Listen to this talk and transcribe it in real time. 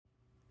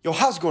Yo,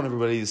 how's it going,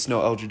 everybody? This is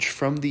Eldredge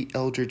from the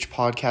Eldredge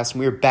podcast, and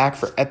we are back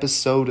for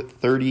episode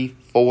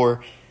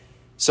 34.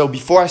 So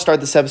before I start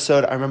this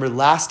episode, I remember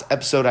last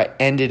episode I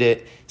ended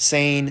it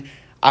saying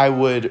I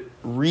would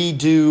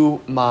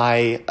redo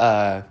my,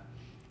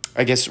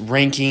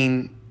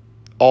 ranking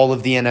all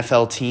of the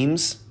NFL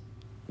teams,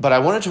 but I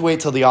wanted to wait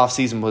till the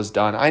offseason was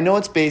done. I know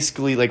it's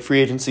basically like free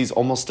agency is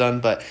almost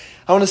done, but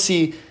I want to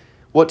see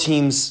what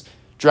teams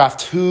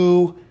draft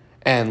who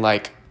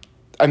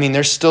and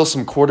there's still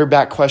some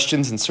quarterback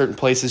questions in certain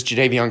places.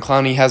 Jadeveon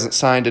Clowney hasn't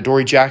signed.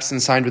 Adoree Jackson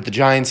signed with the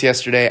Giants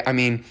yesterday.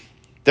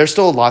 There's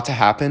still a lot to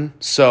happen,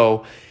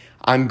 so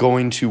I'm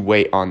going to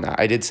wait on that.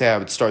 I did say I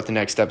would start the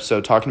next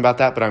episode talking about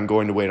that, but I'm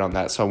going to wait on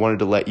that, so I wanted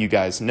to let you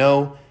guys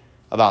know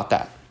about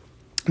that.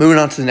 Moving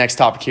on to the next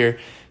topic here.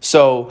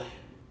 So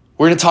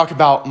we're going to talk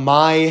about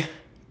my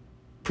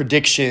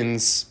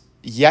predictions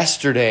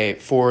yesterday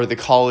for the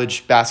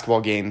college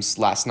basketball games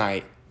last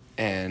night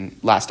and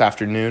last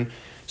afternoon.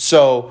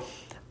 So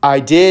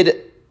I've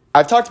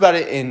talked about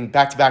it in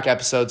back-to-back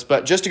episodes,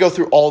 but just to go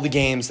through all the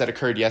games that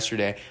occurred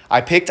yesterday, I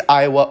picked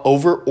Iowa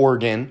over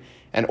Oregon,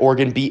 and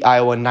Oregon beat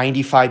Iowa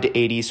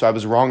 95-80, so I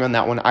was wrong on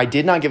that one. I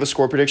did not give a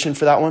score prediction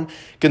for that one.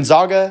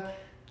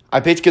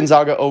 I picked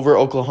Gonzaga over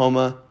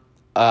Oklahoma,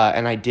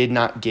 and I did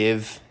not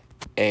give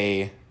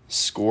a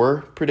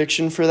score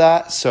prediction for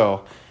that,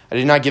 so I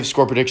did not give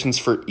score predictions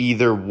for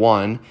either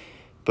one.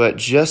 But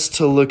just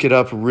to look it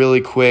up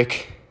really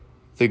quick,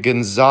 the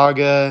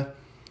Gonzaga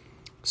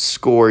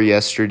score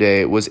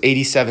yesterday was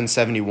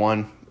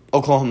 87-71.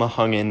 Oklahoma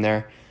hung in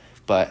there,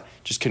 but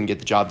just couldn't get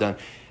the job done.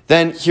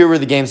 Then here were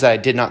the games that I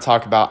did not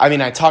talk about.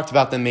 I talked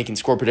about them making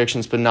score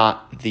predictions, but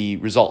not the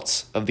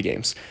results of the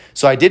games.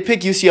 So I did pick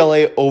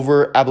UCLA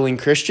over Abilene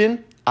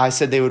Christian. I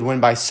said they would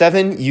win by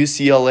 7.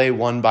 UCLA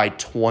won by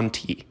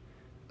 20.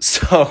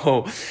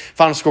 So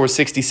final score was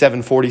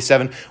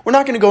 67-47. We're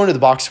not going to go into the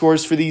box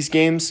scores for these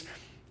games.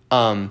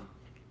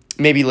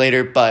 Maybe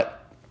later,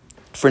 but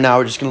for now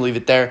we're just going to leave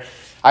it there.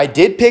 I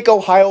did pick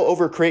Ohio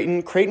over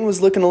Creighton. Creighton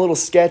was looking a little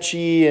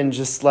sketchy and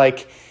just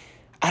I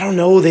don't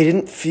know, they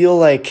didn't feel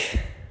like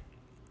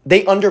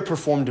they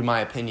underperformed in my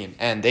opinion,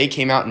 and they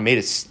came out and made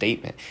a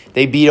statement.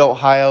 They beat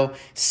Ohio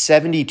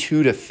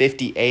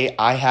 72-58.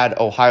 I had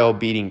Ohio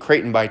beating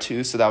Creighton by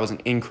 2, so that was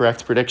an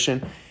incorrect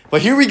prediction.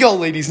 But here we go,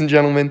 ladies and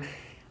gentlemen.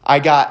 I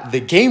got the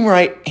game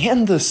right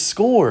and the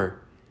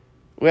score.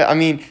 Well,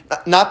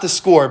 not the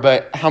score,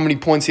 but how many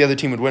points the other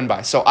team would win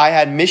by. So I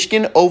had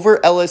Michigan over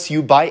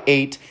LSU by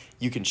 8.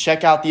 You can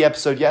check out the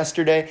episode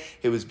yesterday.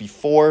 It was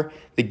before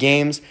the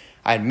games.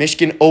 I had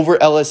Michigan over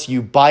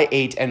LSU by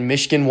 8, and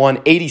Michigan won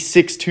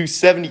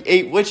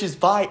 86-78, which is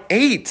by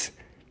 8.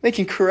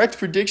 Making correct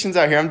predictions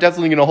out here. I'm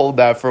definitely going to hold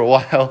that for a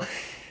while.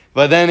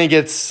 But then it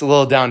gets a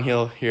little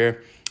downhill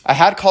here. I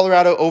had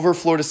Colorado over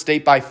Florida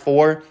State by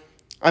 4.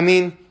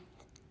 I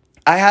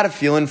had a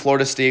feeling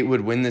Florida State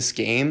would win this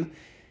game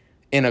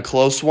in a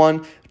close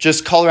one.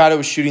 Just Colorado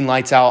was shooting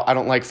lights out. I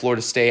don't like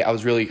Florida State. I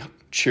was really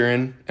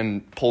cheering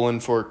and pulling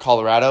for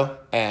Colorado,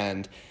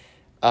 and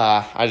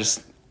I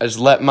just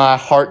let my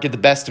heart get the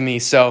best of me.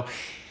 So,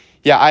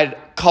 yeah, I had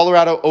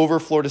Colorado over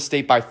Florida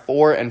State by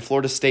 4, and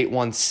Florida State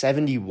won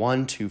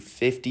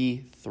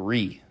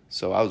 71-53.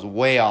 So I was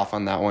way off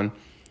on that one.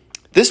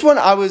 This one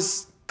I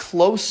was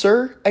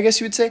closer, I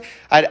guess you would say.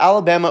 I had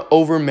Alabama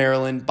over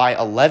Maryland by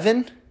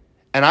 11,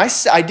 and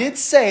I did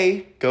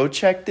say, go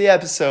check the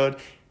episode,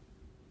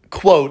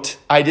 quote,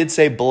 I did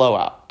say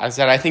blowout. I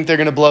said I think they're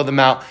going to blow them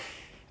out.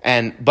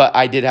 But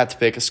I did have to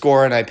pick a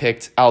score, and I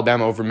picked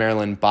Alabama over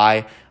Maryland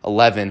by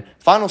 11.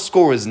 Final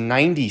score was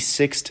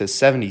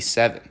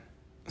 96-77.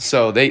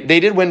 So they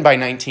did win by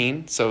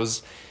 19. So it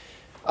was,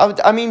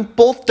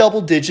 both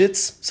double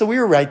digits. So we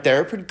were right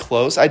there, pretty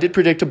close. I did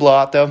predict a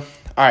blowout, though.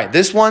 All right,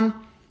 this one,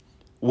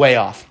 way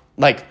off.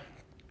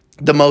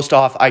 The most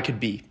off I could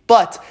be.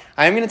 But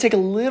I am going to take a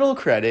little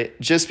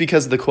credit just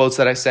because of the quotes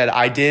that I said.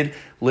 I did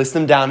list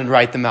them down and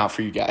write them out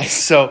for you guys.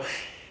 So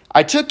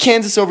I took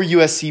Kansas over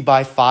USC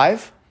by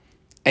 5.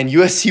 And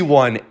USC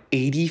won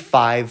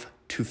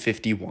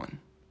 85-51.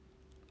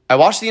 I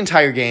watched the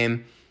entire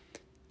game.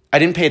 I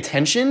didn't pay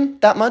attention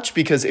that much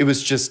because it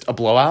was just a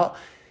blowout.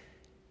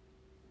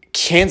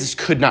 Kansas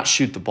could not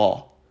shoot the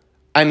ball.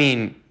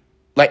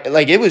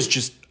 It was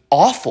just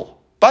awful.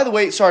 By the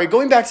way,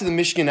 going back to the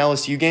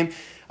Michigan-LSU game,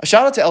 a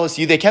shout out to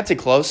LSU. They kept it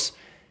close.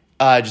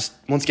 Once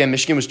again,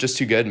 Michigan was just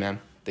too good,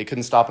 man. They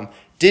couldn't stop them.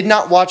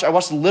 I watched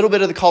a little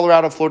bit of the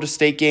Colorado-Florida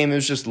State game. It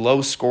was just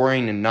low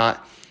scoring and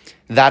not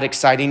that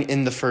exciting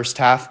in the first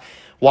half.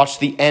 Watched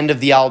the end of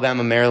the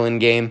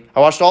Alabama-Maryland game. I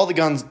watched all the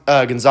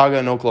Gonzaga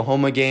and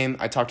Oklahoma game.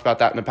 I talked about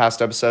that in a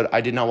past episode.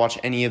 I did not watch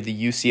any of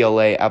the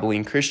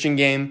UCLA-Abilene Christian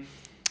game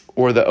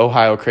or the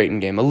Ohio-Creighton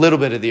game. A little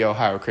bit of the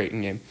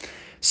Ohio-Creighton game.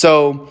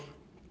 So,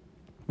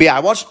 but yeah, I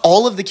watched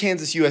all of the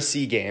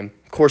Kansas-USC game.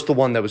 Of course, the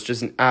one that was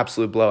just an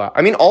absolute blowout.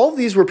 All of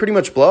these were pretty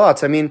much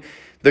blowouts.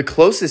 The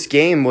closest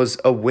game was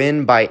a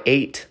win by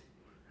 8.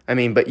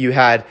 But you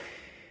had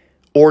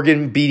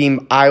Oregon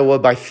beating Iowa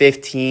by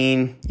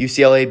 15.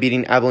 UCLA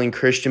beating Abilene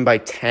Christian by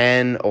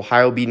 10.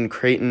 Ohio beating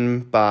Creighton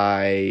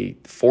by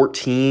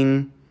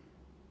 14.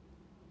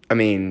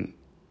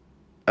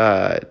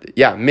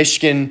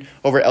 Michigan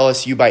over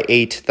LSU by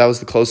 8. That was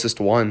the closest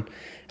one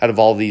out of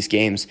all of these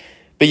games.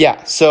 But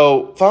yeah,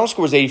 so final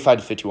score was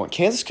 85-51.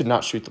 Kansas could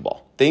not shoot the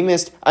ball. They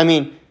missed.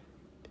 It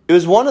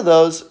was one of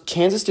those.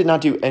 Kansas did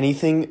not do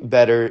anything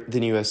better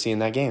than USC in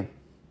that game.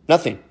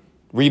 Nothing.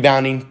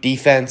 Rebounding,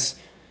 defense.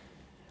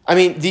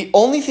 The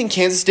only thing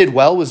Kansas did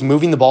well was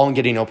moving the ball and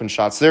getting open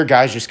shots. Their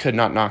guys just could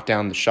not knock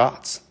down the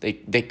shots. They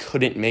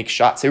couldn't make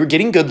shots. They were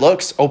getting good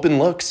looks, open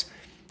looks,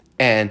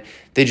 and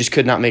they just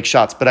could not make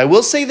shots. But I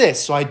will say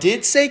this. So I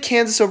did say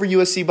Kansas over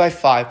USC by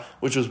 5,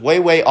 which was way,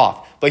 way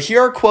off. But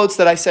here are quotes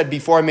that I said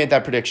before I made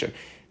that prediction.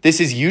 This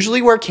is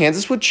usually where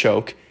Kansas would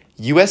choke.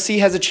 USC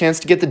has a chance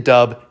to get the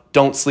dub.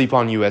 Don't sleep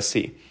on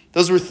USC.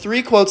 Those were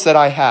 3 quotes that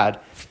I had.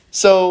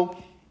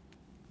 So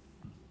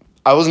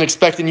I wasn't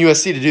expecting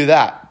USC to do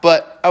that,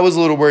 but I was a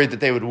little worried that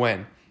they would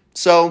win.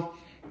 So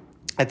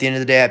at the end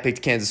of the day, I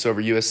picked Kansas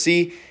over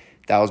USC.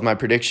 That was my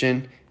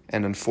prediction,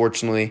 and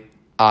unfortunately,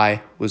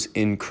 I was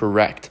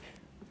incorrect.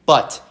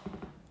 But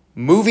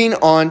moving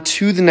on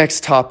to the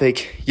next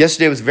topic,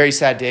 yesterday was a very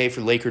sad day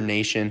for Laker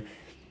Nation.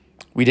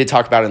 We did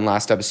talk about it in the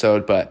last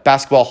episode, but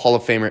Basketball Hall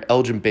of Famer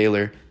Elgin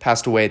Baylor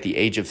passed away at the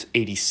age of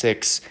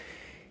 86.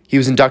 He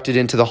was inducted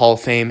into the Hall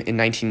of Fame in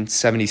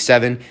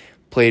 1977,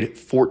 played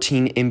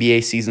 14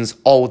 NBA seasons,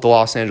 all with the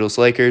Los Angeles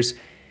Lakers.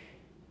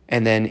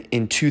 And then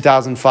in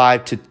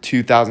 2005 to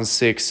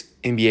 2006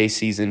 NBA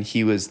season,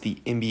 he was the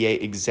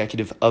NBA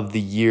Executive of the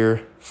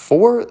Year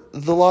for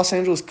the Los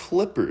Angeles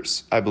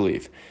Clippers, I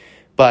believe.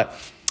 But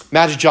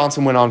Magic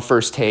Johnson went on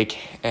First Take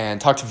and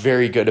talked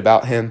very good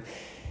about him.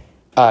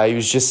 He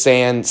was just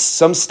saying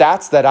some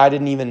stats that I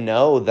didn't even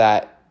know,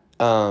 that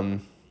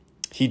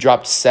he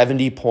dropped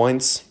 70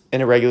 points in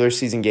a regular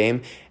season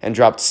game and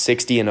dropped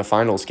 60 in a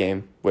finals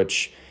game,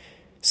 which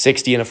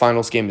 60 in a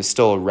finals game is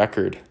still a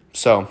record.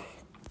 So,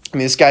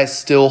 this guy's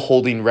still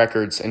holding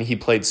records, and he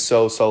played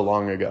so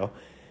long ago.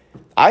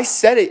 I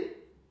said it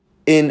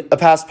in a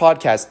past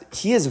podcast.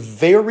 He is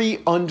very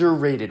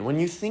underrated. When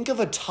you think of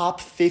a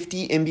top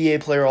 50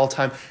 NBA player all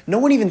time, no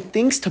one even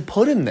thinks to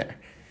put him there.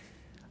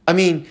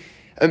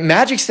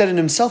 Magic said it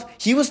himself.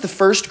 He was the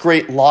first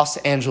great Los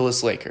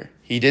Angeles Laker.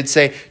 He did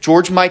say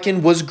George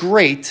Mikan was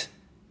great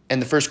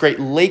and the first great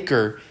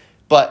Laker,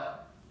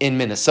 but in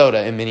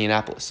Minnesota, in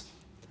Minneapolis.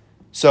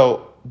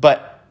 So,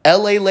 but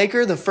LA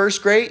Laker, the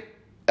first great,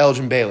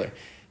 Elgin Baylor.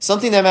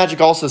 Something that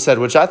Magic also said,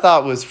 which I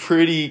thought was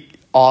pretty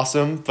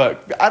awesome,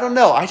 but I don't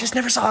know. I just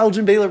never saw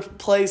Elgin Baylor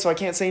play, so I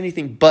can't say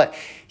anything. But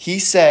he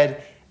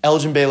said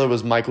Elgin Baylor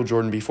was Michael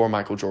Jordan before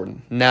Michael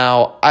Jordan.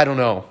 Now, I don't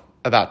know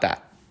about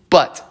that,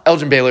 but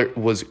Elgin Baylor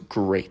was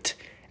great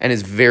and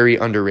is very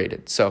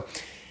underrated. So,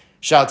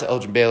 shout out to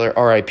Elgin Baylor,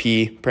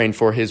 R.I.P., praying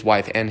for his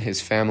wife and his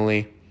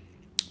family.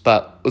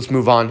 But let's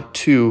move on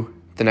to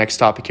the next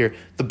topic here.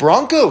 The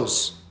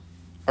Broncos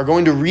are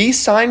going to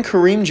re-sign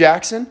Kareem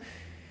Jackson.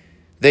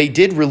 They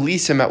did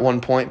release him at one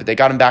point, but they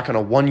got him back on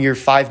a 1-year,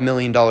 $5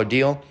 million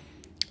deal.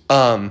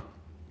 I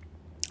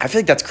feel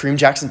like that's Kareem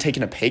Jackson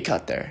taking a pay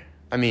cut there.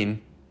 I feel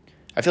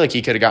like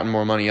he could have gotten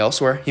more money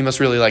elsewhere. He must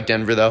really like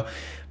Denver, though.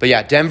 But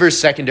yeah, Denver's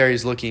secondary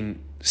is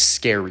looking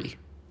scary.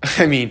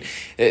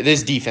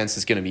 This defense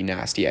is going to be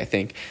nasty, I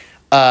think.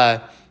 Oh,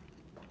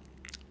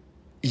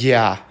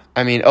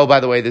 by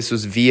the way, this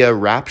was via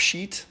Rap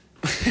Sheet.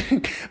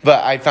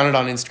 But I found it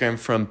on Instagram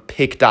from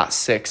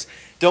pick.6.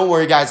 Don't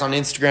worry, guys, on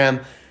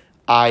Instagram,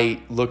 I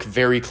look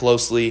very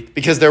closely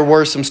because there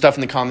were some stuff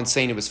in the comments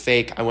saying it was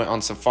fake. I went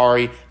on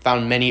Safari,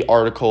 found many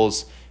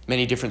articles,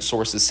 many different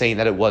sources saying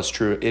that it was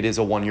true. It is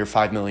a 1-year,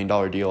 $5 million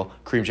deal.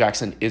 Kareem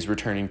Jackson is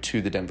returning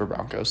to the Denver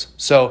Broncos.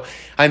 So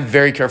I'm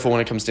very careful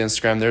when it comes to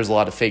Instagram. There's a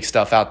lot of fake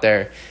stuff out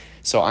there.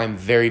 So I'm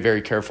very,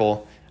 very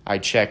careful. I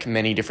check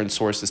many different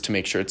sources to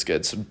make sure it's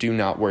good. So do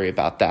not worry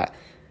about that.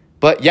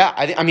 But yeah,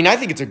 I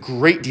think it's a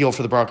great deal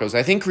for the Broncos.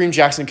 I think Kareem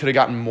Jackson could have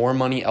gotten more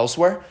money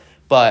elsewhere,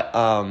 but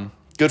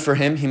good for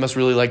him. He must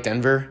really like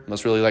Denver,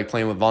 must really like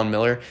playing with Von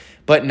Miller.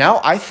 But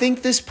now I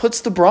think this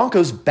puts the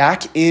Broncos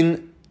back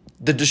in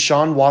the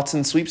Deshaun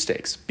Watson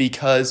sweepstakes,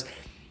 because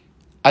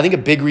I think a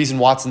big reason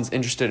Watson's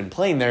interested in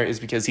playing there is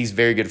because he's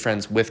very good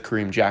friends with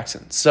Kareem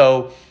Jackson.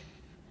 So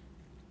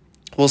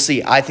we'll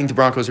see. I think the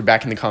Broncos are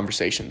back in the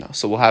conversation, though,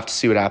 so we'll have to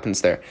see what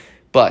happens there.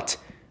 But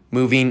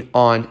moving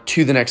on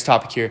to the next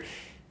topic here.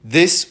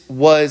 This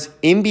was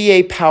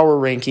NBA power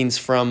rankings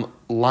from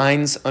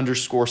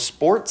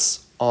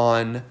lines_sports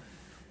on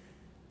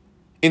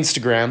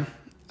Instagram.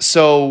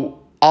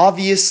 So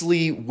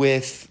obviously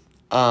with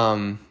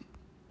LeBron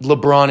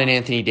and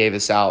Anthony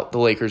Davis out, the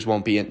Lakers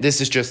won't be in.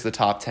 This is just the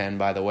top 10,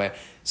 by the way.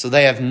 So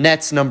they have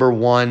Nets number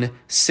 1,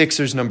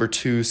 Sixers number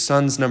 2,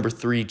 Suns number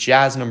 3,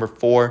 Jazz number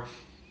 4,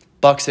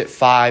 Bucks at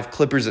 5,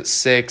 Clippers at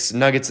 6,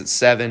 Nuggets at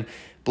 7,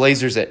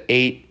 Blazers at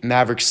 8,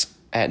 Mavericks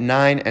at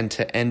 9, and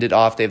to end it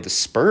off, they have the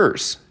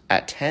Spurs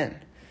at 10.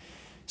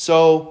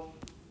 So,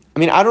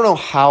 I don't know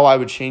how I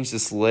would change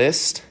this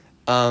list.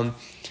 I'm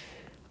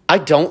I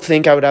don't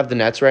think I would have the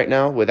Nets right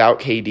now. Without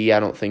KD, I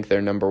don't think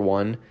they're number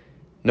one.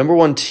 Number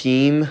one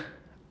team,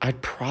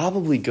 I'd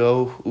probably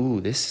go,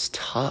 this is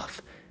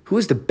tough. Who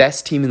is the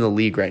best team in the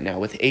league right now?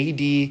 With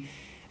AD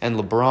and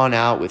LeBron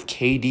out, with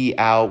KD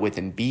out, with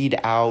Embiid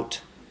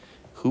out,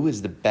 who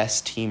is the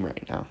best team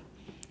right now?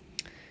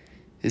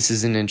 This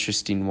is an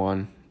interesting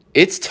one.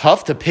 It's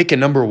tough to pick a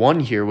number one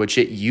here, which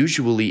it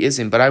usually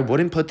isn't, but I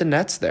wouldn't put the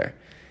Nets there.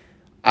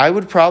 I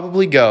would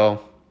probably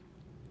go,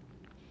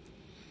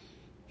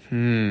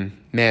 man,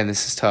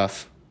 this is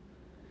tough.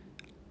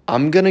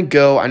 I'm going to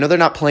go, I know they're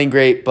not playing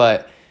great,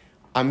 but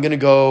I'm going to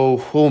go,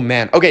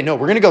 Okay, no,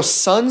 we're going to go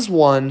Suns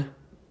 1.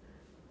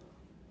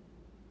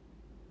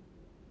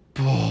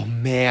 Oh,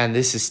 man,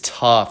 this is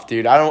tough,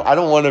 dude. I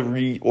don't want to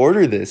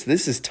reorder this.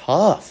 This is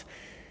tough.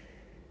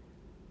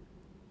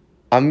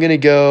 I'm going to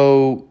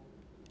go,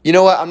 you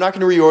know what? I'm not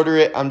going to reorder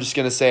it. I'm just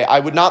going to say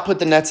I would not put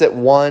the Nets at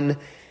 1.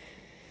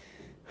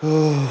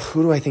 Who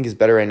do I think is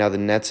better right now, the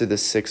Nets or the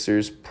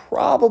Sixers?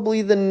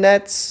 Probably the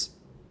Nets,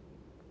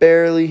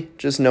 barely.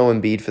 Just no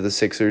Embiid for the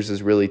Sixers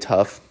is really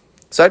tough.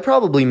 So I'd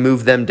probably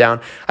move them down.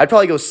 I'd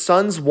probably go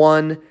Suns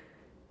 1,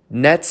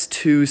 Nets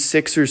 2,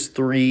 Sixers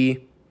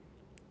 3,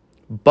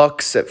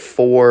 Bucks at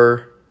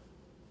 4,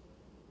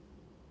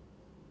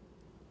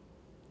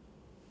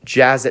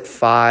 Jazz at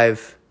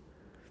 5,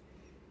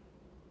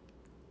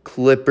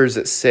 Clippers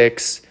at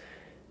 6,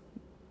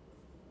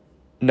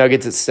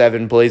 Nuggets at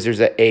 7, Blazers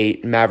at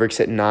 8,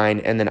 Mavericks at 9,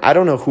 and then I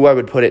don't know who I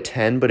would put at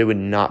 10, but it would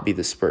not be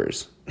the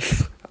Spurs.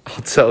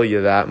 I'll tell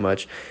you that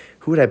much.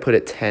 Who would I put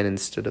at 10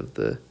 instead of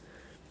the...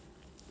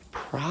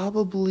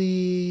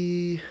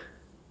 Probably...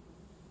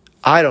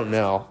 I don't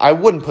know. I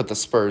wouldn't put the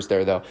Spurs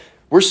there, though.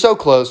 We're so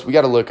close. We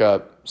got to look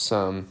up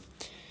some...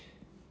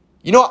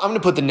 You know what? I'm going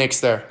to put the Knicks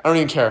there. I don't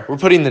even care. We're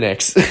putting the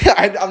Knicks.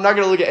 I'm not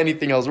going to look at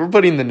anything else. We're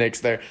putting the Knicks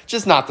there.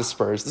 Just not the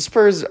Spurs. The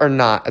Spurs are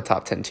not a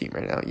top 10 team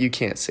right now. You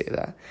can't say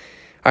that.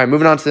 All right,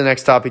 moving on to the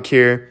next topic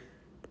here.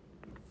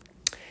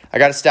 I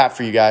got a stat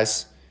for you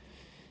guys.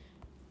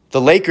 The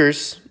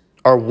Lakers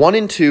are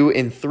 1-2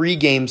 in 3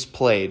 games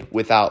played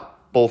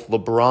without both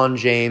LeBron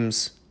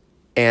James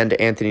and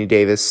Anthony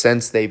Davis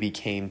since they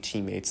became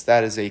teammates.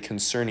 That is a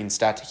concerning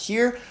stat to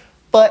hear,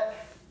 but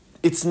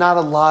it's not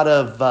a lot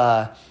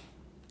of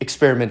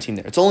experimenting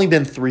there. It's only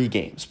been 3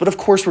 games, but of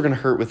course we're going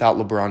to hurt without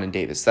LeBron and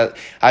Davis. That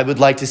I would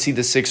like to see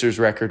the Sixers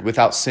record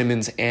without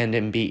Simmons and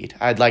Embiid.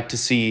 I'd like to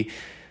see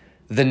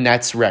the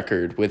Nets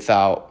record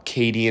without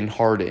KD and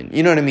Harden.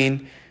 You know what I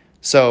mean?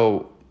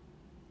 So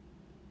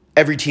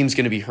every team's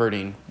going to be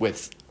hurting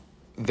with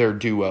their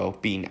duo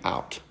being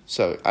out.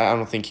 So I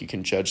don't think you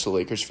can judge the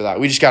Lakers for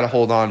that. We just got to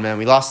hold on, man.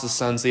 We lost the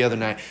Suns the other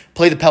night.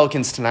 Play the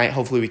Pelicans tonight.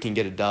 Hopefully we can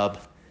get a dub.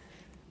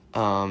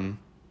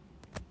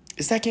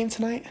 Is that game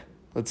tonight?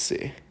 Let's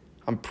see.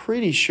 I'm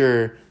pretty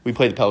sure we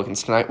play the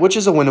Pelicans tonight, which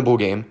is a winnable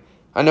game.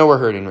 I know we're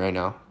hurting right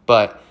now,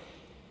 but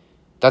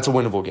that's a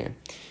winnable game.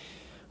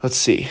 Let's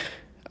see.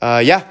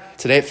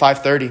 Today at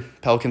 5:30,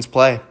 Pelicans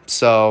play.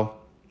 So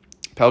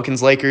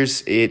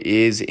Pelicans-Lakers, it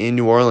is in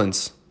New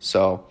Orleans.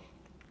 So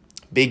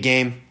big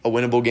game, a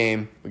winnable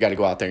game. We got to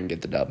go out there and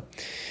get the dub.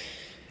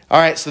 All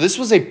right, so this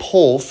was a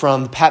poll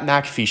from the Pat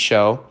McAfee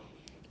show,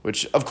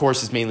 which, of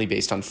course, is mainly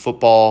based on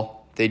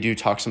football. They do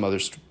talk some other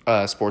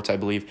sports, I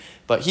believe.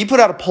 But he put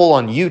out a poll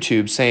on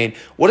YouTube saying,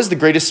 what is the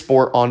greatest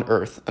sport on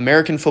earth?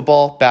 American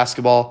football,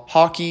 basketball,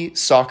 hockey,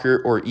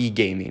 soccer, or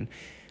e-gaming?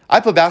 I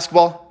put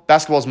basketball.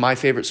 Basketball is my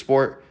favorite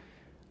sport.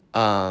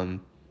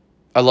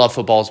 I love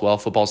football as well.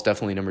 Football is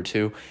definitely number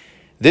 2.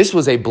 This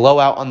was a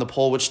blowout on the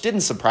poll, which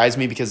didn't surprise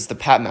me because it's the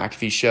Pat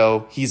McAfee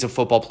show. He's a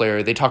football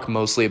player. They talk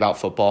mostly about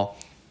football.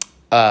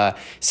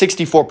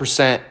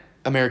 64%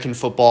 American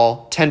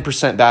football,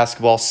 10%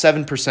 basketball,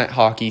 7%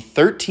 hockey,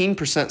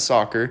 13%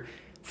 soccer,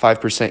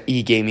 5%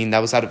 e-gaming. That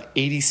was out of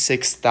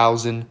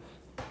 86,000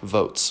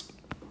 votes.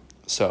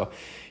 So,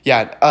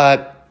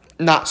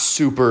 not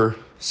super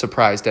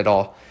surprised at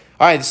all.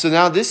 All right, so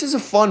now this is a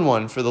fun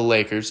one for the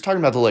Lakers. Talking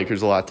about the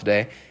Lakers a lot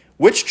today.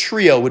 Which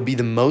trio would be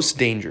the most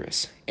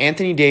dangerous?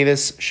 Anthony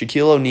Davis,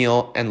 Shaquille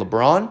O'Neal, and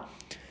LeBron?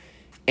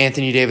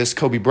 Anthony Davis,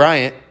 Kobe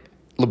Bryant,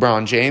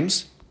 LeBron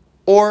James?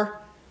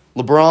 Or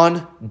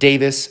LeBron,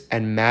 Davis,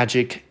 and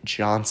Magic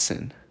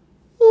Johnson?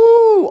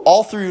 Ooh,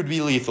 all 3 would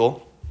be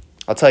lethal.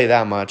 I'll tell you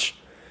that much.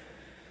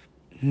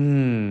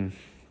 Man,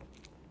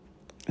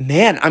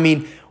 I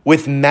mean,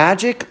 with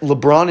Magic,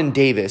 LeBron, and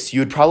Davis,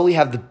 you would probably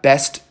have the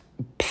best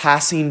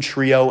passing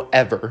trio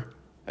ever.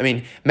 I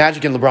mean,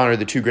 Magic and LeBron are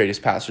the 2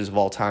 greatest passers of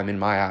all time in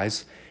my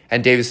eyes.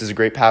 And Davis is a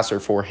great passer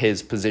for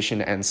his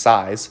position and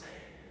size.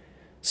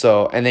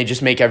 So, and they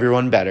just make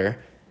everyone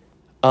better.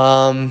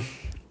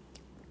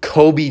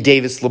 Kobe,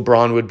 Davis,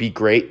 LeBron would be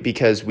great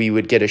because we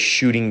would get a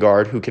shooting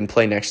guard who can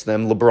play next to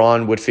them.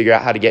 LeBron would figure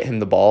out how to get him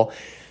the ball.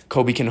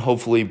 Kobe can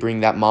hopefully bring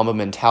that Mamba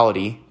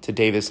mentality to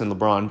Davis and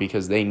LeBron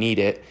because they need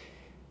it.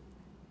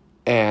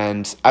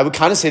 And I would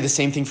kind of say the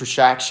same thing for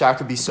Shaq. Shaq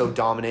would be so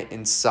dominant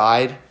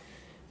inside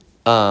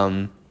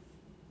and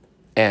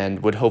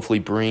would hopefully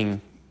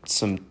bring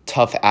some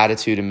tough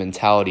attitude and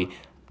mentality.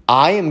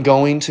 I am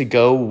going to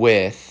go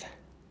with...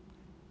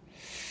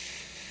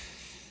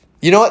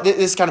 You know what? This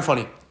is kind of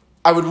funny.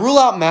 I would rule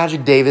out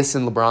Magic, Davis,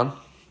 and LeBron.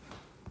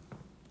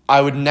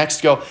 I would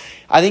next go.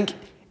 I think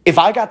if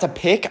I got to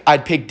pick,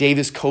 I'd pick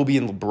Davis, Kobe,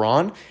 and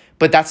LeBron.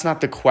 But that's not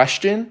the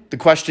question. The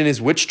question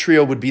is which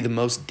trio would be the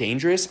most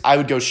dangerous. I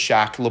would go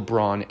Shaq,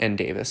 LeBron, and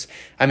Davis.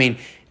 I mean,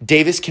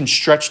 Davis can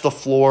stretch the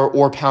floor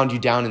or pound you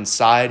down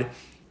inside.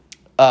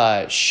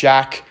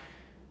 Shaq,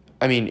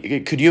 I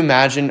mean, could you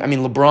imagine? I mean,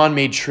 LeBron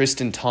made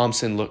Tristan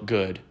Thompson look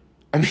good.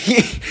 I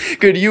mean,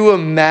 could you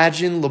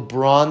imagine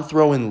LeBron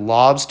throwing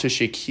lobs to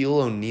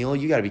Shaquille O'Neal?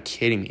 You got to be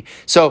kidding me.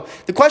 So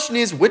the question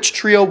is, which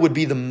trio would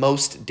be the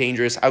most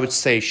dangerous? I would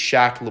say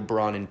Shaq,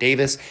 LeBron, and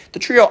Davis. The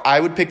trio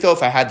I would pick, though,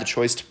 if I had the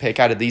choice to pick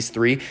out of these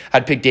three,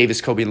 I'd pick Davis,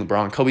 Kobe, and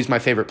LeBron. Kobe's my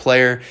favorite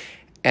player,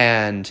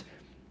 and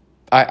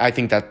I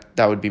think that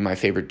would be my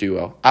favorite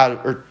trio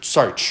out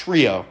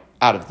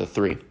of the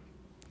three.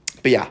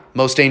 But yeah,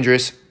 most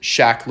dangerous,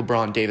 Shaq,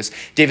 LeBron, Davis.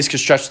 Davis could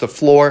stretch the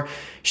floor.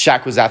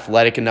 Shaq was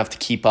athletic enough to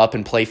keep up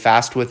and play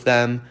fast with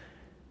them.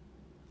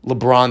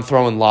 LeBron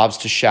throwing lobs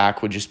to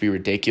Shaq would just be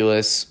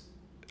ridiculous.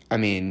 I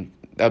mean,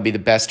 that would be the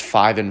best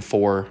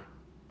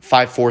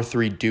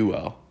 5-4-3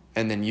 duo.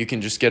 And then you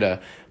can just get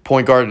a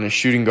point guard and a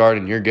shooting guard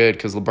and you're good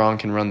because LeBron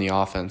can run the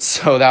offense.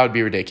 So that would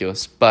be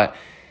ridiculous. But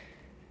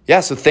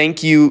yeah, so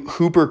thank you,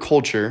 Hooper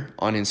Culture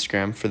on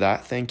Instagram, for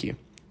that. Thank you.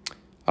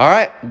 All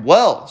right,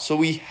 well, so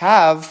we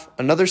have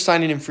another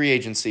signing in free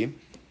agency.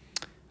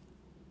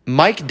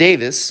 Mike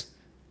Davis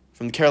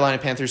from the Carolina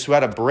Panthers, who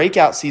had a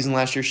breakout season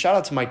last year. Shout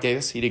out to Mike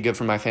Davis. He did good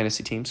for my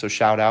fantasy team, so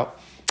shout out.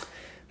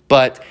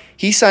 But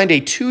he signed a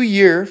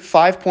 2-year,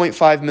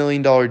 $5.5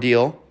 million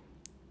deal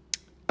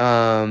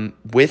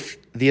with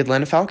the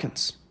Atlanta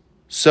Falcons.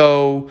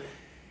 So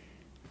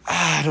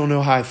I don't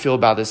know how I feel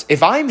about this.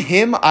 If I'm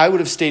him, I would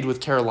have stayed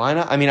with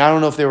Carolina. I mean, I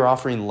don't know if they were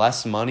offering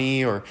less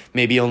money or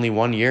maybe only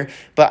 1 year.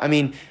 But, I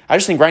mean, I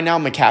just think right now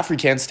McCaffrey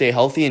can't stay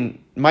healthy,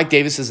 and Mike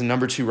Davis is a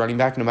number 2 running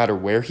back no matter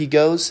where he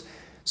goes.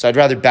 So I'd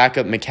rather back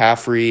up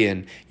McCaffrey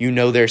and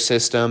their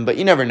system. But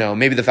you never know.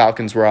 Maybe the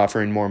Falcons were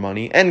offering more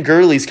money. And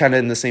Gurley's kind of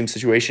in the same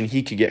situation.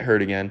 He could get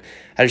hurt again.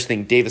 I just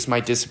think Davis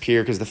might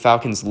disappear because the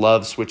Falcons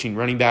love switching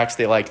running backs.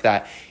 They like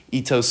that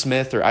Ito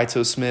Smith.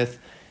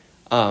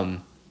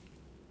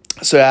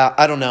 So, yeah,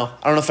 I don't know.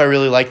 I don't know if I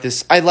really like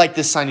this. I like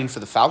this signing for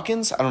the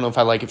Falcons. I don't know if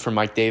I like it for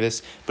Mike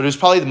Davis. But it was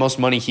probably the most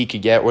money he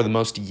could get or the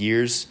most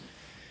years,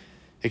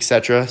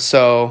 etc.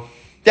 So,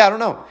 yeah, I don't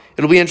know.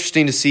 It'll be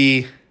interesting to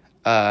see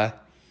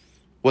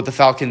what the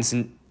Falcons,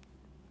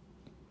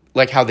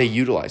 like how they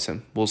utilize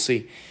him. We'll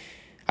see.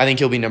 I think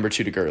he'll be number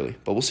 2 to Gurley.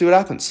 But we'll see what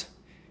happens.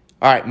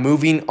 All right,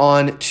 moving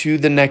on to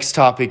the next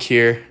topic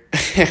here.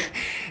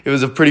 It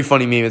was a pretty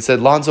funny meme. It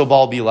said, Lonzo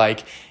Ball be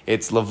like,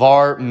 it's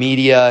LeVar,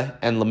 Media,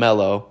 and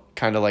LaMelo,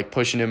 kind of like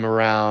pushing him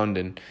around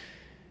and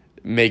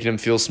making him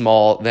feel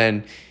small.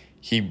 Then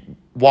he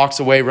walks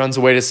away, runs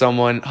away to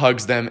someone,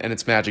 hugs them, and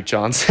it's Magic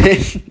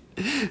Johnson.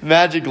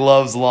 Magic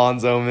loves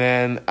Lonzo,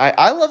 man.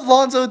 I love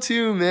Lonzo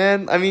too,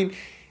 man. I mean,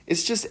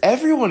 it's just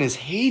everyone is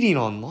hating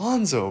on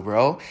Lonzo,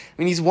 bro. I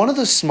mean, he's one of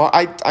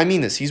the I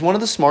mean this. He's one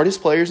of the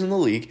smartest players in the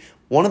league,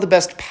 one of the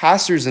best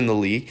passers in the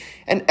league,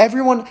 and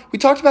everyone, we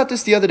talked about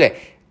this the other day,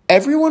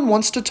 everyone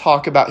wants to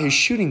talk about his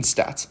shooting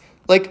stats.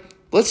 Like,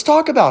 let's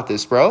talk about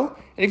this, bro.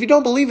 And if you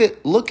don't believe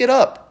it, look it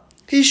up.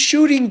 He's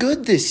shooting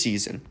good this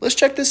season. Let's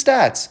check the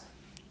stats.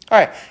 All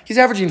right, he's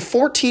averaging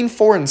 14,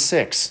 4, and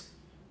 6,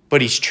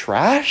 but he's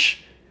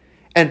trash.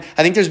 And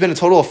I think there's been a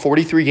total of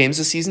 43 games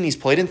this season. He's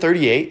played in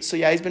 38, so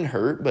yeah, he's been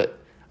hurt, but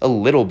a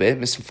little bit.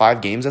 Missed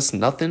 5 games, that's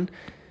nothing.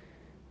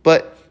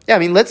 But, yeah, I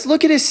mean, let's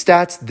look at his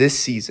stats this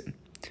season.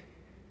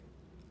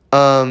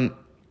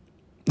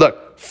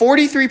 Look,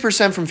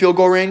 43% from field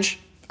goal range,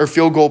 or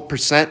field goal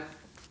percent,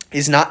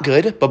 is not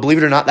good, but believe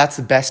it or not, that's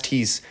the best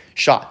he's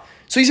shot.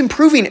 So he's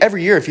improving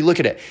every year if you look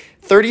at it.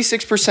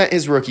 36%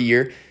 his rookie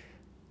year,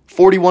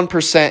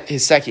 41%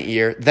 his second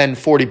year, then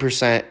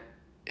 40%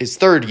 his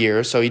third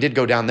year, so he did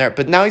go down there.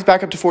 But now he's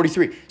back up to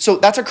 43. So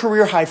that's a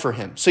career high for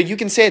him. So you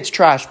can say it's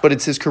trash, but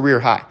it's his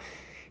career high.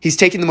 He's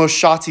taken the most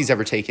shots he's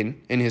ever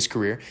taken in his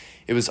career.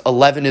 It was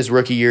 11 his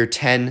rookie year,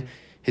 10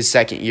 his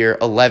second year,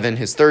 11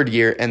 his third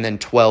year, and then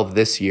 12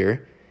 this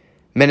year.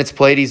 Minutes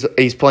played,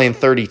 he's playing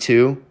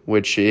 32,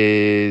 which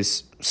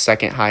is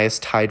second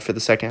highest, tied for the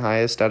second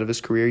highest out of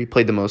his career. He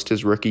played the most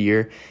his rookie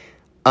year.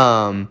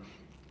 But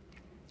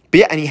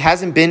yeah, and he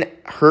hasn't been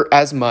hurt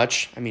as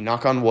much. I mean,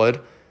 knock on wood.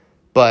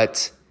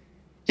 But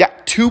yeah,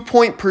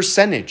 2-point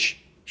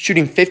percentage,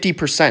 shooting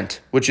 50%,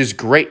 which is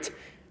great.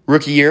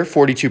 Rookie year,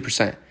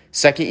 42%.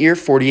 Second year,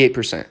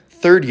 48%.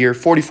 Third year,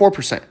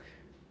 44%.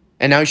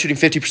 And now he's shooting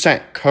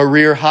 50%,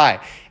 career high.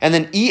 And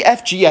then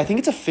EFG, I think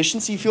it's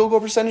efficiency field goal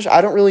percentage.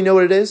 I don't really know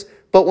what it is.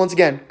 But once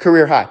again,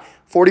 career high.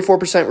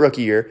 44%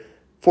 rookie year,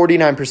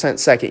 49%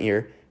 second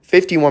year,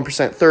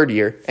 51% third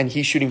year, and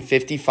he's shooting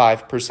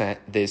 55%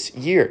 this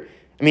year.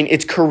 I mean,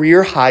 it's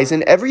career highs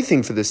in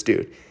everything for this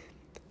dude.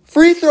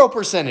 Free throw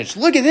percentage.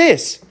 Look at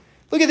this.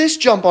 Look at this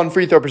jump on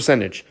free throw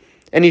percentage.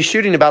 And he's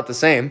shooting about the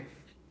same.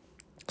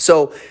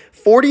 So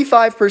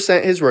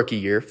 45% his rookie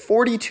year,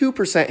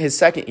 42% his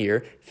second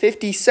year,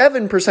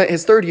 57%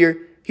 his third year,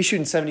 He's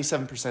shooting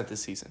 77%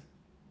 this season.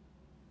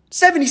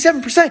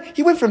 77%.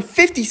 He went from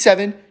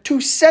 57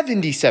 to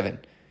 77.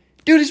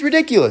 Dude is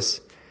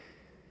ridiculous.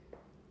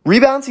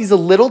 Rebounds, he's a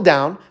little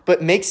down,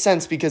 but makes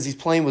sense because he's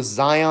playing with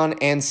Zion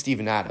and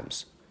Steven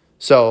Adams.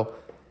 So,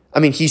 I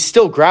mean, he's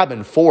still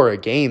grabbing 4 a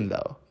game,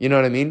 though. You know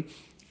what I mean?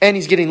 And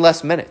he's getting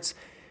less minutes.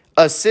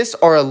 Assists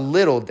are a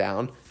little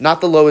down.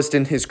 Not the lowest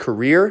in his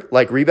career,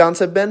 like rebounds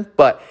have been,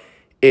 but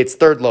it's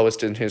third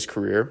lowest in his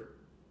career.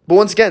 But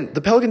once again,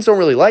 the Pelicans don't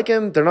really like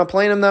him. They're not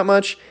playing him that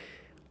much.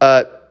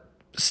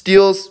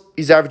 Steals,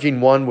 he's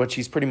averaging 1, which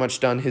he's pretty much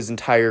done his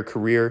entire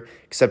career,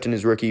 except in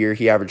his rookie year,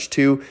 he averaged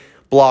 2.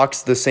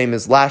 Blocks, the same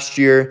as last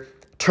year.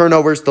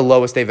 Turnovers, the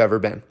lowest they've ever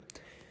been.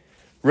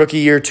 Rookie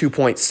year,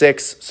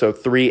 2.6, so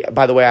 3.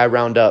 By the way, I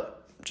round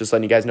up. Just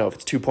letting you guys know, if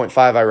it's 2.5,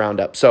 I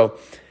round up. So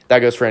that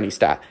goes for any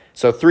stat.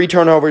 So 3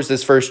 turnovers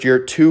this first year,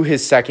 2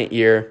 his second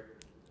year,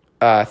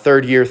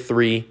 third year,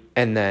 3,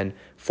 and then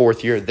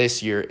fourth year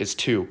this year is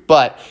 2.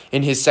 But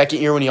in his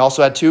second year when he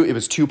also had 2, it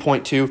was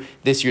 2.2.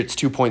 This year it's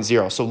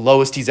 2.0. So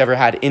lowest he's ever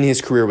had in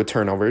his career with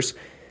turnovers.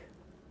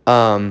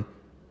 And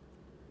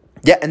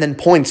then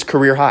points,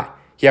 career high.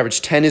 He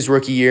averaged 10 his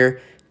rookie year,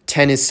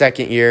 10 his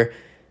second year,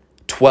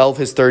 12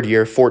 his third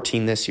year,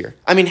 14 this year.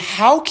 I mean,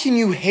 how can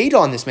you hate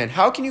on this man?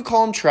 How can you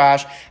call him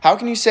trash? How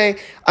can you say,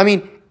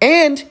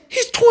 and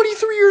he's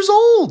 23 years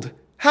old.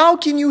 How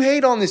can you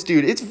hate on this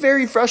dude? It's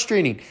very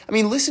frustrating. I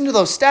mean, listen to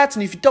those stats,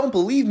 and if you don't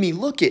believe me,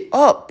 look it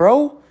up,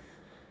 bro.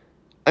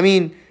 I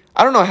mean,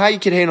 I don't know how you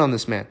can hate on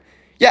this man.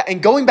 Yeah,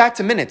 and going back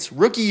to minutes,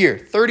 rookie year,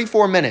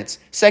 34 minutes.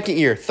 Second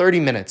year, 30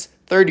 minutes.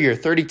 Third year,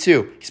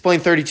 32. He's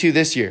playing 32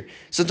 this year.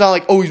 So it's not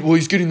like,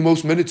 he's getting the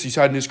most minutes he's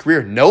had in his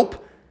career.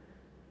 Nope.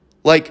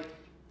 Like,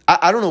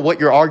 I don't know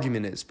what your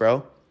argument is,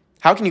 bro.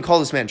 How can you call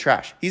this man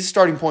trash? He's a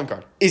starting point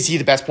guard. Is he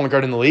the best point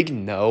guard in the league?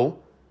 No.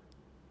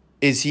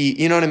 Is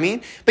he, you know what I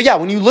mean? But yeah,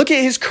 when you look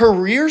at his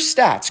career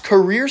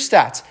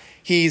stats,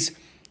 he's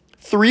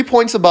 3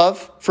 points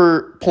above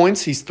for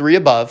points. He's 3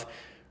 above.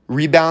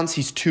 Rebounds,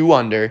 he's 2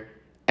 under.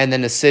 And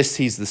then assists,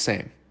 he's the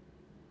same.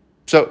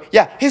 So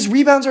yeah, his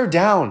rebounds are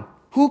down.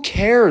 Who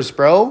cares,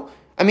 bro?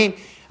 I mean,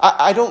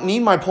 I don't need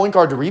my point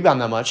guard to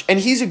rebound that much. And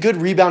he's a good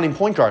rebounding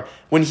point guard.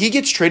 When he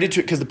gets traded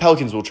to, because the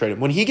Pelicans will trade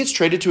him. When he gets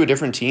traded to a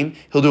different team,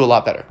 he'll do a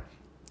lot better.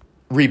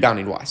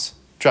 Rebounding-wise.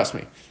 Trust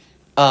me.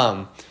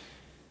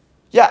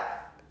 Yeah.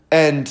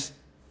 And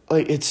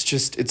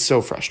it's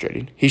so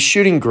frustrating. He's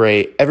shooting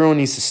great. Everyone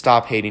needs to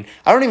stop hating.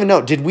 I don't even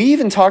know. Did we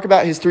even talk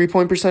about his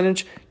 3-point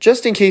percentage?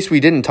 Just in case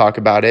we didn't talk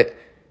about it.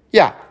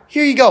 Yeah.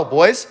 Here you go,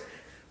 boys.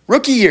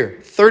 Rookie year,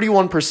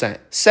 31%.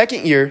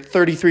 Second year,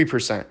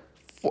 33%.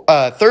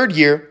 Third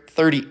year,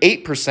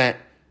 38%.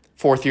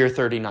 Fourth year,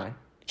 39%.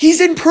 He's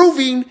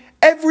improving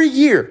every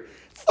year.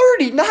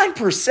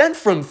 39%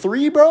 from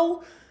 3,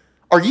 bro?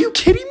 Are you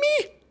kidding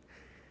me?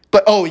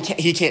 But,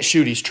 he can't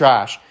shoot. He's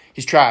trash.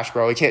 He's trash,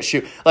 bro. He can't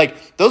shoot.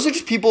 Like, those are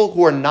just people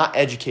who are not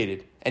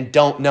educated and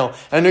don't know.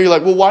 And I know you're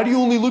like, well, why do you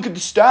only look at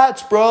the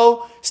stats,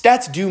 bro?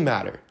 Stats do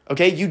matter,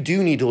 okay? You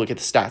do need to look at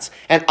the stats.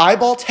 And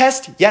eyeball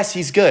test, yes,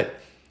 he's good.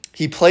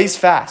 He plays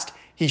fast.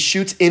 He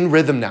shoots in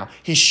rhythm now.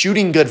 He's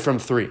shooting good from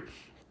 3.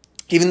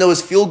 Even though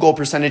his field goal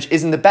percentage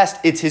isn't the best,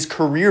 it's his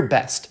career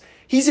best.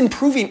 He's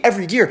improving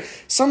every year.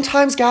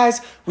 Sometimes, guys,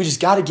 we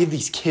just got to give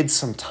these kids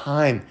some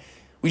time.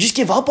 We just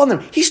give up on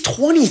them. He's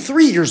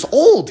 23 years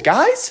old,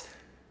 guys.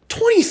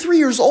 23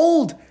 years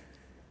old.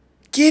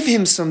 Give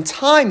him some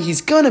time.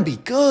 He's going to be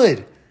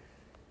good.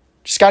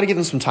 Just got to give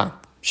him some time.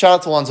 Shout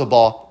out to Lonzo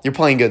Ball. You're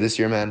playing good this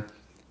year, man.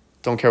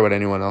 Don't care what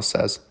anyone else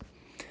says.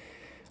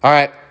 All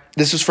right.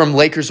 This is from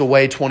Lakers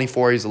Away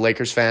 24. He's a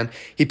Lakers fan.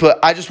 He put,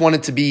 I just want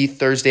it to be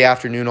Thursday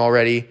afternoon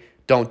already.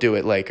 Don't do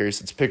it, Lakers.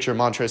 It's a picture of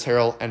Montrezl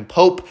Harrell and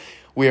Pope.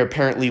 We are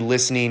apparently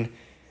listening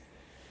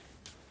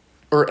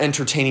or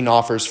entertaining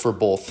offers for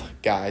both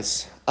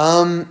guys.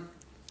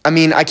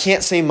 I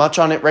can't say much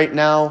on it right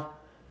now.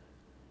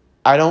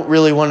 I don't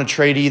really want to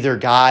trade either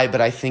guy,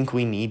 but I think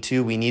we need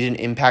to. We need an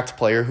impact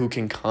player who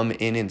can come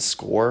in and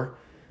score.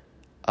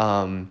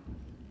 I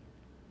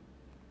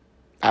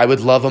would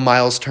love a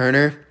Miles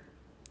Turner.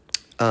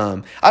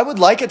 I would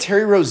like a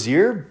Terry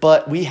Rozier,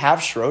 but we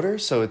have Schroeder,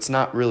 so it's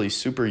not really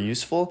super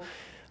useful.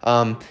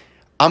 I'm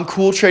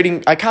cool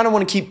trading. I kind of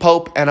want to keep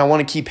Pope, and I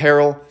want to keep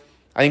Harrell.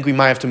 I think we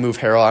might have to move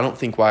Harrell. I don't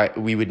think why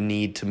we would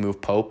need to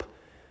move Pope,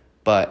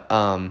 but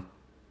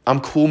I'm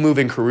cool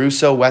moving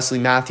Caruso, Wesley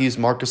Matthews,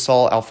 Marc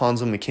Gasol,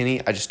 Alfonso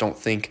McKinney. I just don't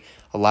think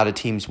a lot of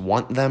teams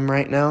want them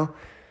right now.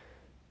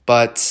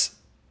 But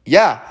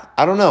yeah,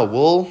 I don't know.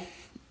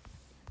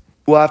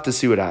 We'll have to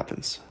see what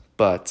happens.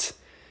 But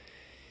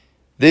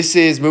this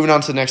is, moving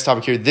on to the next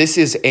topic here, this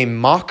is a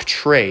mock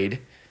trade.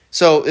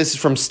 So this is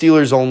from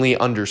Steelers only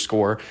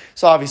 _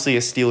 So obviously a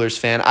Steelers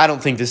fan. I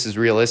don't think this is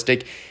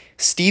realistic.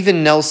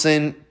 Steven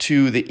Nelson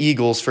to the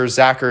Eagles for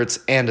Zack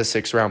Ertz and a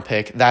 6th-round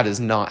pick. That is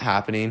not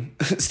happening.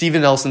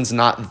 Steven Nelson's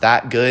not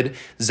that good.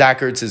 Zack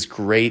Ertz is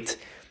great.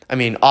 I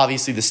mean,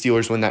 obviously the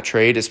Steelers win that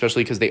trade,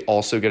 especially because they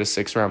also get a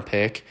 6th-round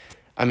pick.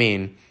 I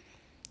mean,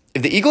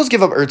 if the Eagles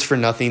give up Ertz for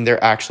nothing,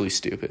 they're actually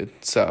stupid.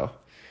 So,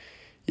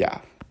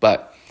 yeah.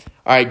 But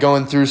All right,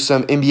 going through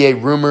some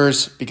NBA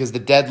rumors because the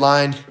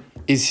deadline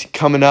is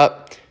coming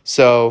up.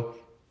 So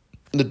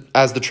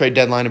as the trade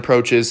deadline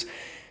approaches.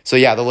 So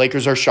yeah, the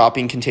Lakers are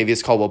shopping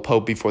Kentavious Caldwell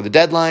Pope before the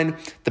deadline.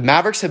 The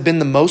Mavericks have been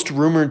the most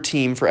rumored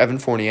team for Evan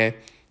Fournier.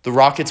 The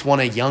Rockets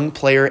want a young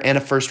player and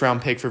a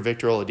first-round pick for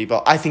Victor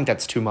Oladipo. I think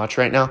that's too much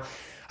right now.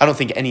 I don't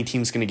think any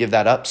team's going to give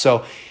that up.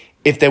 So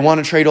if they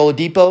want to trade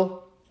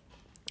Oladipo,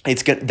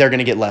 they're going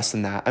to get less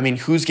than that. I mean,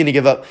 who's going to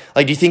give up?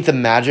 Like, do you think the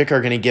Magic are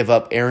going to give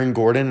up Aaron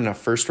Gordon and a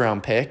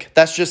first-round pick?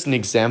 That's just an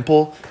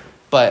example,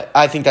 but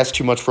I think that's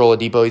too much for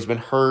Oladipo. He's been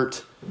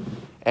hurt,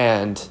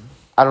 and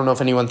I don't know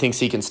if anyone thinks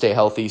he can stay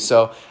healthy.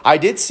 So I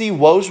did see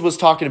Woj was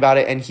talking about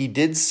it, and he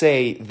did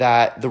say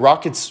that the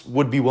Rockets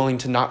would be willing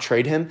to not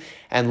trade him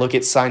and look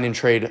at sign and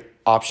trade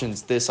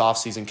options this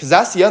offseason. Because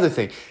that's the other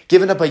thing.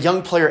 Giving up a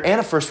young player and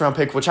a first-round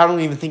pick, which I don't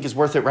even think is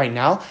worth it right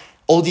now,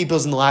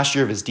 Oladipo's in the last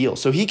year of his deal.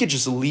 So he could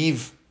just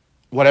leave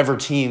whatever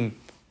team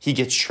he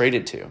gets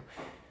traded to.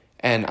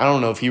 And I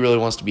don't know if he really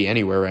wants to be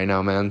anywhere right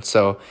now, man.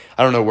 So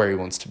I don't know where he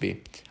wants to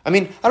be. I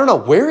mean, I don't know.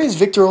 Where is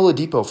Victor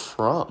Oladipo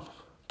from?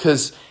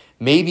 Because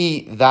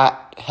maybe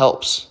that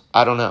helps.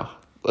 I don't know.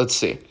 Let's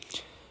see.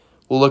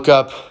 We'll look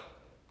up,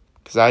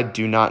 because I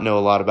do not know a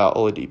lot about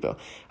Oladipo.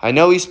 I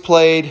know he's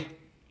played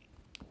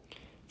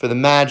for the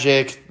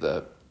Magic,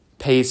 the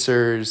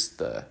Pacers,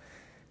 the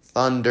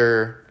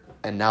Thunder,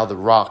 and now the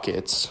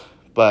Rockets.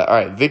 But, all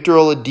right, Victor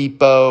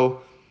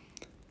Oladipo,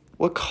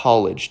 what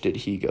college did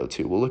he go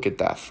to? We'll look at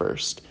that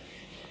first.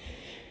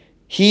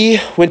 He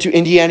went to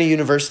Indiana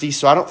University,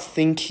 so I don't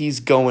think he's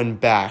going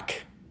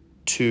back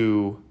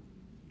to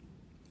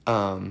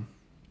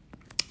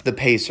the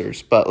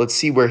Pacers, but let's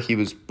see where he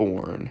was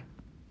born.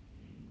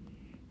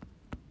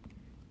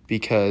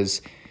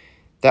 Because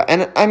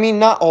and I mean,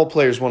 not all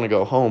players want to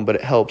go home, but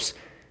it helps.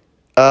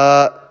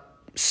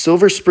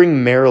 Silver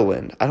Spring,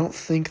 Maryland. I don't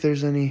think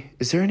there's any.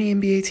 Is there any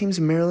NBA teams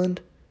in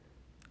Maryland?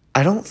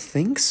 I don't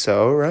think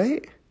so,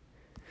 right?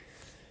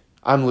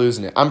 I'm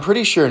losing it. I'm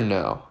pretty sure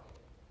no,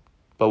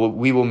 but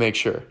we will make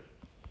sure.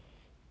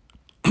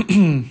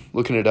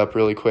 Looking it up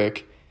really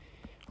quick.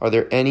 Are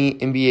there any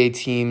NBA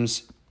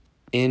teams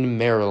in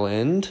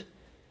Maryland?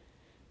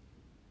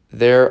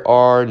 There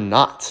are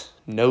not.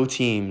 No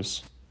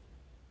teams.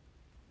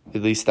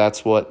 At least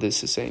that's what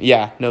this is saying.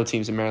 Yeah, no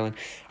teams in Maryland.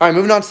 All right,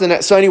 moving on to the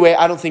next. So anyway,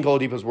 I don't think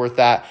Oladipo's worth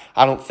that.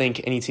 I don't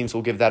think any teams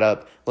will give that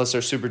up unless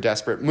they're super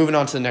desperate. Moving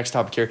on to the next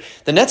topic here.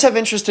 The Nets have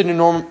interest in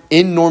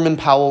Norman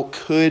Powell.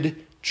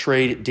 Could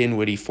trade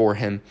Dinwiddie for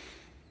him.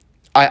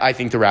 I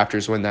think the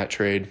Raptors win that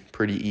trade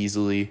pretty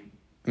easily.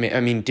 I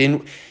mean,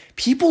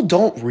 people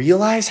don't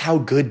realize how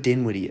good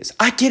Dinwiddie is.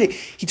 I get it.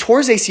 He tore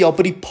his ACL,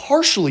 but he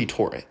partially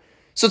tore it.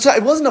 So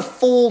it wasn't a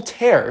full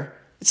tear.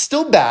 It's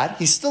still bad.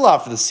 He's still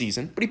out for the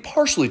season, but he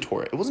partially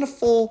tore it. It wasn't a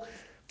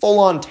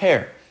full-on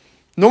tear.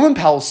 Norman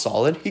Powell's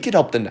solid. He could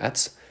help the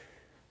Nets.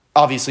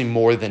 Obviously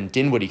more than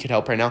Dinwiddie could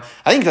help right now.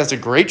 I think that's a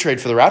great trade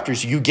for the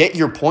Raptors. You get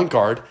your point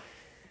guard,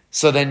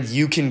 so then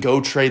you can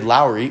go trade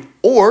Lowry,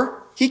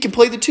 or he can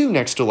play the two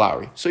next to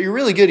Lowry. So you're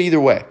really good either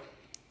way.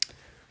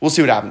 We'll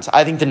see what happens.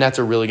 I think the Nets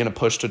are really going to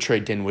push to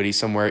trade Dinwiddie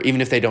somewhere, even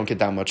if they don't get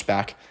that much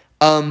back.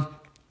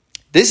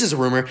 This is a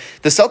rumor.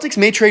 The Celtics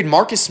may trade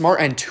Marcus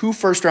Smart and 2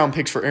 first-round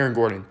picks for Aaron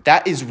Gordon.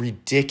 That is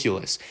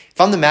ridiculous.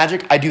 If I'm the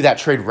Magic, I do that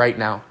trade right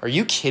now. Are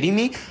you kidding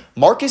me?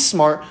 Marcus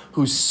Smart,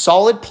 who's a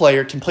solid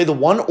player, can play the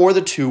 1 or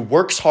the 2,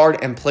 works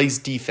hard, and plays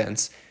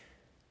defense,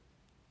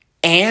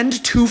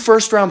 and 2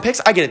 first-round picks?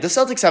 I get it. The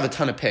Celtics have a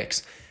ton of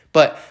picks,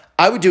 but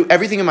I would do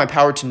everything in my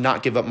power to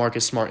not give up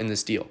Marcus Smart in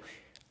this deal.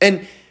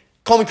 And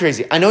call me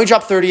crazy. I know he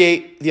dropped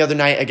 38 the other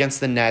night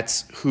against the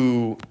Nets,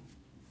 who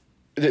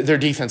their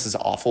defense is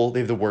awful.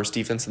 They have the worst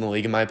defense in the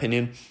league, in my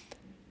opinion.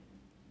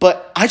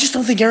 But I just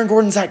don't think Aaron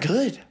Gordon's that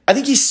good. I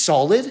think he's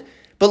solid.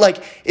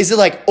 But, is it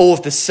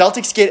if the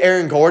Celtics get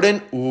Aaron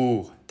Gordon,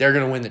 they're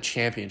going to win the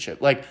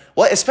championship?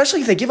 What?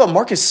 Especially if they give up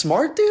Marcus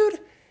Smart, dude?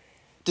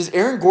 Does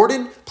Aaron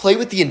Gordon play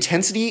with the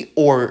intensity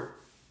or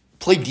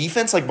play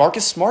defense like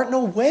Marcus Smart?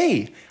 No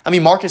way. I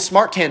mean, Marcus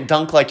Smart can't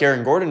dunk like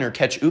Aaron Gordon or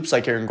catch oops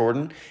like Aaron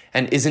Gordon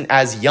and isn't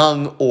as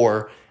young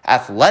or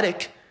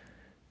athletic.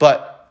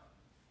 But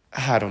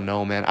I don't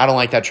know, man. I don't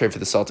like that trade for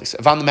the Celtics.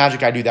 If I'm the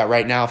Magic, I do that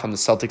right now. If I'm the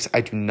Celtics, I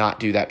do not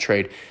do that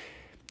trade.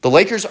 The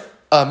Lakers,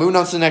 moving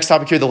on to the next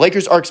topic here, the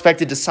Lakers are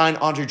expected to sign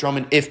Andre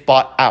Drummond if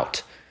bought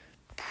out.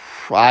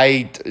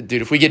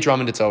 Dude, if we get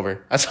Drummond, it's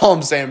over. That's all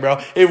I'm saying, bro.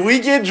 If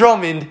we get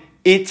Drummond,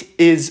 it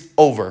is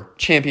over.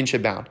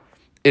 Championship bound.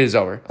 It is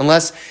over.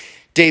 Unless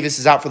Davis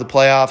is out for the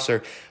playoffs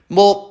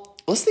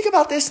let's think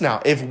about this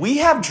now. If we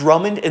have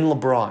Drummond and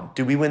LeBron,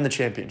 do we win the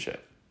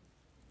championship?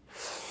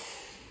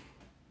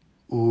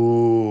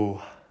 Ooh.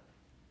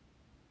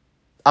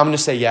 I'm going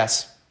to say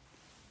yes.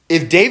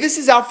 If Davis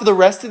is out for the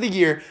rest of the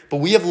year, but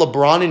we have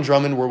LeBron and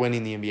Drummond, we're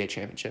winning the NBA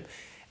championship.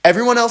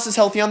 Everyone else is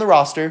healthy on the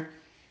roster.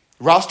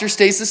 Roster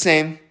stays the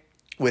same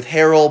with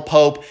Harrell,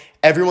 Pope.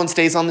 Everyone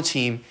stays on the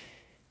team.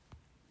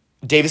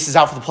 Davis is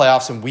out for the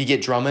playoffs and we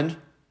get Drummond,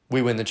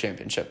 we win the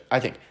championship, I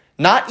think.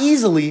 Not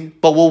easily,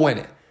 but we'll win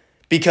it.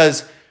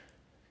 Because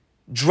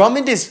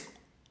Drummond is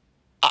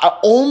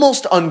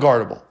almost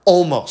unguardable.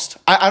 Almost.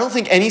 I don't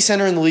think any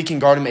center in the league can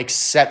guard him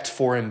except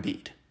for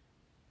Embiid.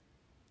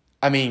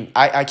 I mean,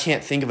 I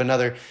can't think of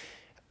another.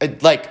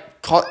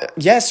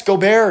 Yes,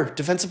 Gobert,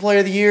 Defensive Player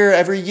of the Year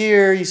every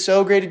year. He's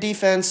so great at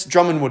defense.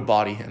 Drummond would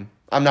body him.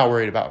 I'm not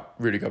worried about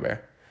Rudy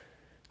Gobert.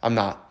 I'm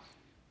not.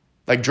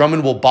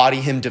 Drummond will body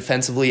him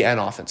defensively and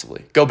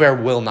offensively.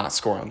 Gobert will not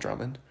score on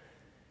Drummond.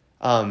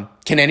 Can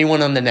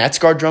anyone on the Nets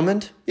guard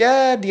Drummond?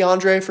 Yeah,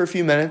 DeAndre for a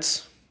few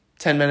minutes.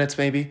 10 minutes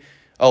maybe.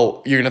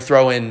 Oh, you're going to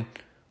throw in,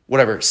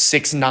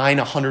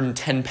 6'9",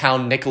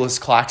 110-pound Nicholas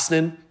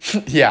Claxton?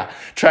 Yeah,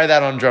 try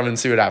that on Drummond and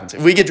see what happens.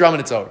 If we get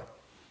Drummond, it's over.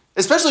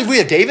 Especially if we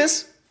have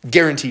Davis,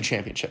 guaranteed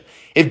championship.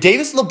 If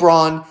Davis,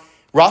 LeBron,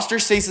 roster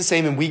stays the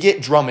same and we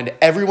get Drummond,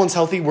 everyone's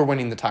healthy, we're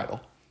winning the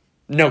title.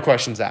 No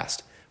questions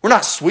asked. We're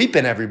not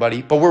sweeping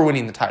everybody, but we're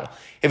winning the title.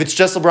 If it's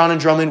just LeBron and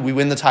Drummond, we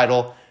win the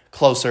title.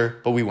 Closer,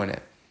 but we win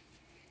it.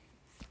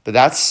 But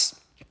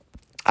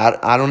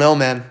I don't know,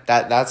 man.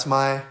 That's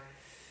my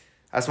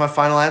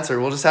final answer.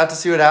 We'll just have to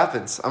see what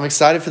happens. I'm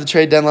excited for the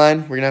trade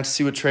deadline. We're going to have to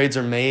see what trades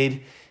are made.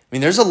 I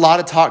mean, there's a lot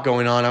of talk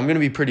going on. I'm going to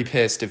be pretty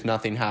pissed if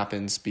nothing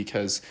happens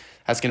because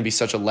that's going to be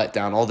such a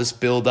letdown. All this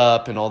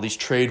build-up and all these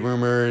trade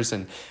rumors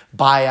and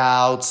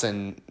buyouts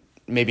and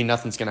maybe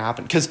nothing's going to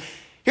happen. Because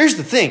here's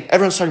the thing.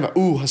 Everyone's talking about,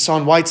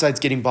 Hassan Whiteside's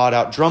getting bought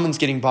out. Drummond's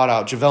getting bought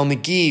out. JaVale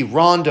McGee,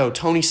 Rondo,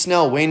 Tony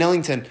Snell, Wayne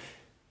Ellington.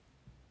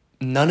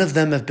 None of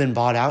them have been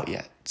bought out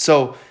yet.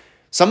 So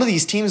some of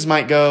these teams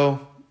might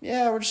go,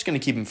 yeah, we're just going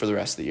to keep him for the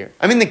rest of the year.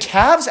 I mean, the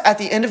Cavs at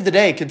the end of the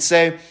day could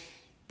say,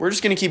 we're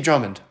just going to keep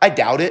Drummond. I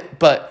doubt it,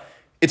 but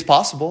it's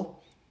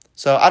possible.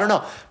 So I don't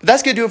know. But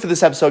that's going to do it for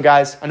this episode,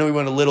 guys. I know we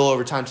went a little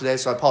over time today,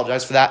 so I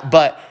apologize for that.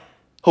 But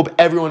hope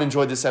everyone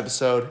enjoyed this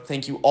episode.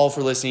 Thank you all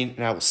for listening,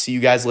 and I will see you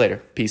guys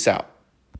later. Peace out.